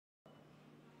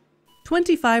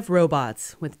25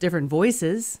 robots with different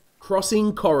voices,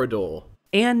 crossing corridor,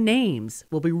 and names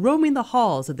will be roaming the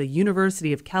halls of the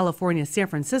University of California, San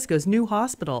Francisco's new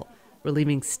hospital,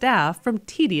 relieving staff from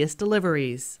tedious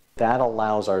deliveries. That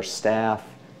allows our staff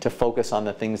to focus on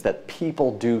the things that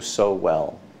people do so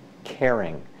well: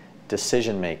 caring,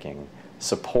 decision-making,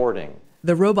 supporting.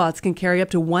 The robots can carry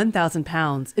up to 1,000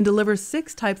 pounds and deliver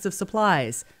 6 types of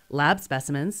supplies: lab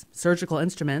specimens, surgical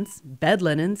instruments, bed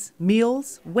linens,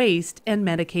 meals, waste, and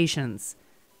medications.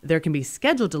 There can be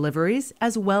scheduled deliveries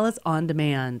as well as on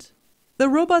demand. The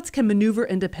robots can maneuver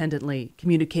independently,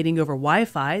 communicating over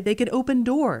Wi-Fi. They can open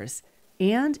doors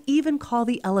and even call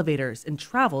the elevators and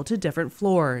travel to different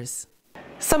floors.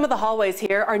 Some of the hallways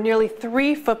here are nearly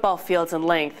 3 football fields in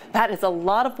length. That is a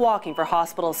lot of walking for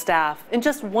hospital staff, and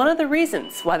just one of the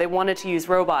reasons why they wanted to use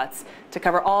robots to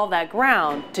cover all that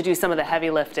ground to do some of the heavy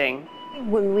lifting.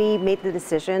 When we made the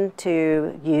decision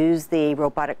to use the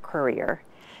robotic courier,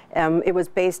 it was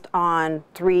based on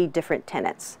 3 different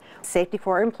tenets: safety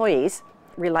for our employees,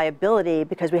 reliability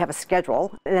because we have a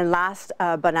schedule, and then last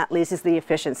but not least is the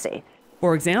efficiency.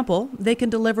 For example, they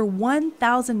can deliver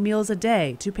 1,000 meals a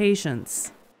day to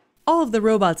patients. All of the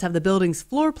robots have the building's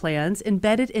floor plans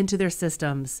embedded into their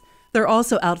systems. They're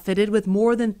also outfitted with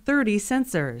more than 30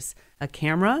 sensors: a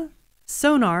camera,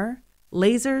 sonar,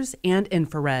 lasers, and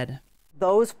infrared.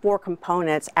 Those 4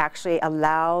 components actually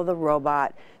allow the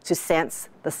robot to sense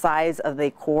the size of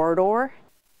the corridor.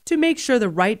 To make sure the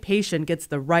right patient gets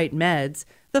the right meds,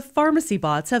 the pharmacy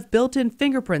bots have built-in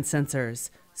fingerprint sensors,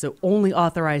 so only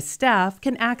authorized staff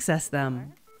can access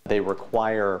them. They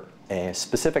require a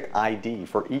specific ID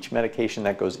for each medication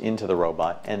that goes into the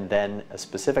robot, and then a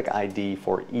specific ID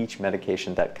for each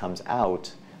medication that comes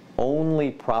out.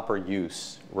 Only proper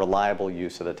use, reliable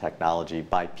use of the technology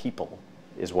by people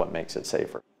is what makes it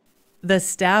safer. The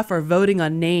staff are voting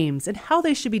on names and how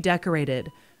they should be decorated.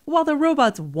 While the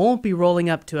robots won't be rolling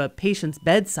up to a patient's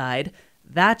bedside,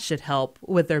 that should help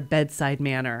with their bedside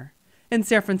manner. In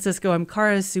San Francisco, I'm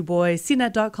Tsuboi,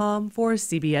 CNET.com for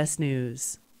CBS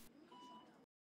News.